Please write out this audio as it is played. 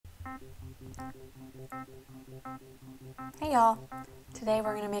Hey y'all, today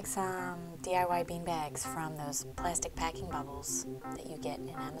we're going to make some DIY bean bags from those plastic packing bubbles that you get in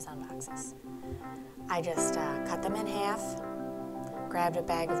Amazon boxes. I just cut them in half, grabbed a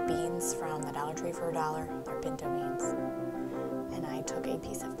bag of beans from the Dollar Tree for $1, they're pinto beans, and I took a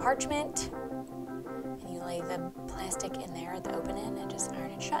piece of parchment, and you lay the plastic in there at the open end and just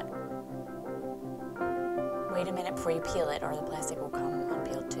iron it shut. Wait a minute before you peel it or the plastic will come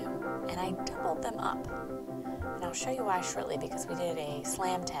unpeeled too. And I doubled them up. And I'll show you why shortly because we did a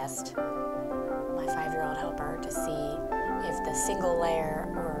slam test, my 5-year-old helper, to see if the single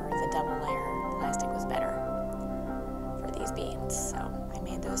layer or the double layer plastic was better for these beans. So I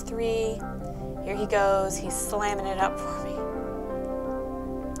made those 3. Here he goes, he's slamming it up for me.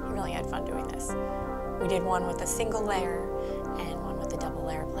 He really had fun doing this. We did one with a single layer and one with a double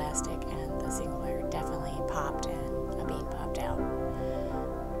layer plastic, and the single layer definitely popped and a bean popped out.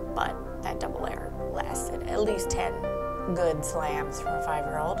 But that double layer lasted at least 10 good slams for a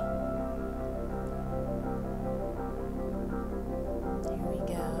 5-year-old. Here we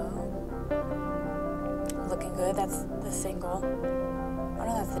go. Looking good. That's the single. Oh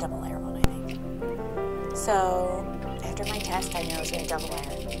no, that's the double layer one, I think. So after my test, I knew I was going to double layer.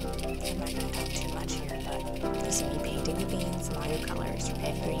 I'm not going to cut too much here, but this is me painting the beans, Mario colors,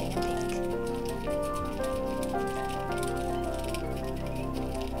 red, green, and pink.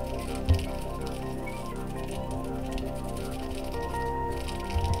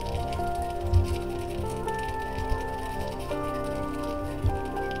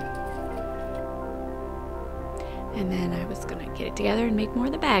 And then I was gonna get it together and make more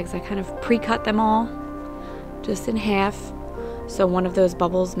of the bags. I kind of pre-cut them all just in half. So one of those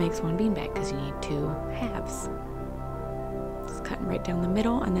bubbles makes one bean bag because you need 2 halves. Just cutting right down the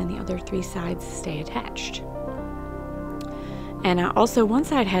middle, and then the other 3 sides stay attached. And also one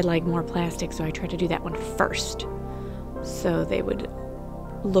side had like more plastic, so I tried to do that one first so they would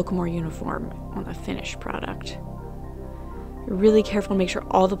look more uniform on the finished product. You're really careful to make sure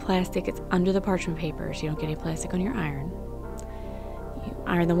all the plastic is under the parchment paper so you don't get any plastic on your iron. You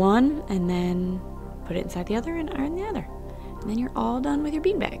iron the one and then put it inside the other and iron the other. And then you're all done with your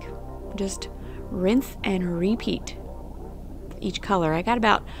beanbag. Just rinse and repeat each color. I got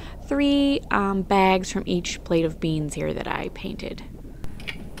about 3 bags from each plate of beans here that I painted.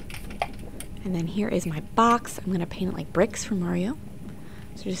 And then here is my box. I'm going to paint it like bricks from Mario.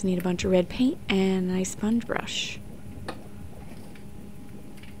 So you just need a bunch of red paint and a nice sponge brush.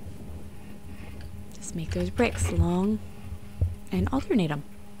 Just make those bricks long and alternate them.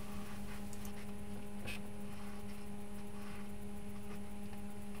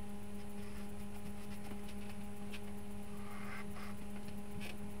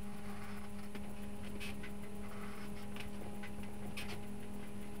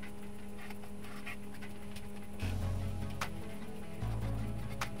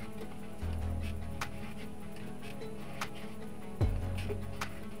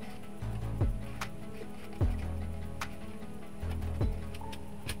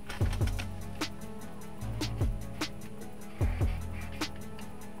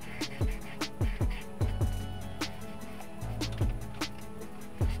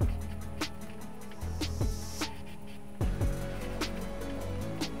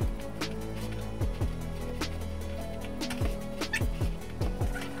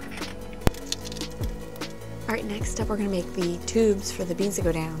 Alright, next up we're going to make the tubes for the beans to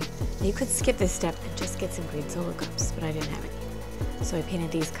go down. Now you could skip this step and just get some green Solo cups, but I didn't have any. So I painted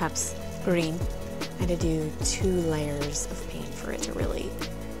these cups green. I had to do 2 layers of paint for it to really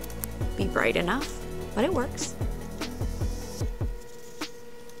be bright enough, but it works.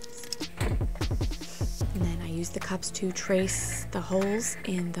 And then I used the cups to trace the holes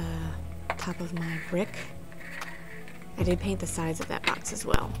in the top of my brick. I did paint the sides of that box as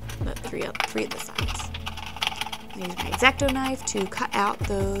well, but 3 of the sides. I used my X-Acto knife to cut out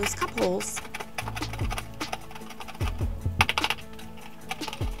those cup holes.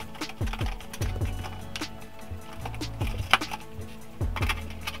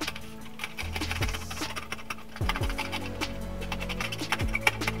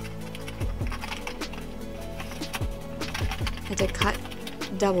 I had to cut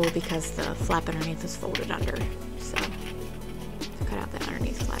double because the flap underneath was folded under, so cut out that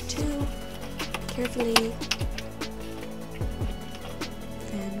underneath flap too, carefully.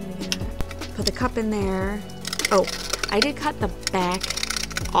 Put the cup in there. Oh, I did cut the back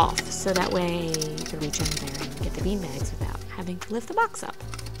off so that way you could reach under there and get the bean bags without having to lift the box up.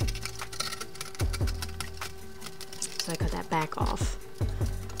 So I cut that back off.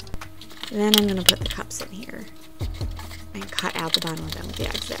 Then I'm going to put the cups in here. and cut out the bottom of them with the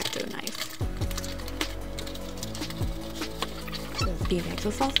X-Acto knife. So the beanbags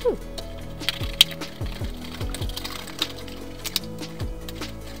will fall through.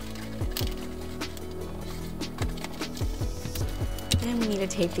 And we need to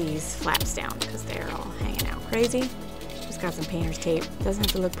tape these flaps down because they're all hanging out crazy. Just got some painter's tape. Doesn't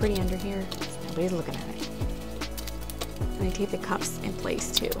have to look pretty under here. Nobody's looking at it. And I taped the cuffs in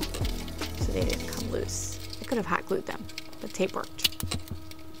place too, so they didn't come loose. I could have hot glued them, but tape worked.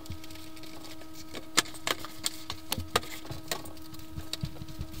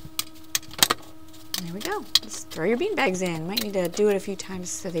 And there we go. Just throw your bean bags in. Might need to do it a few times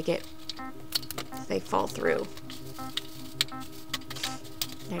so they fall through.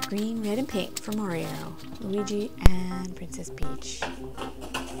 Got green, red, and pink for Mario, Luigi, and Princess Peach.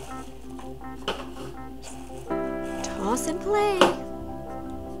 Toss and play.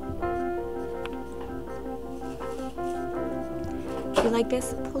 If you like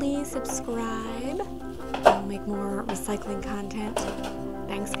this, please subscribe. I'll make more recycling content.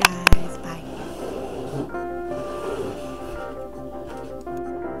 Thanks, guys. Bye.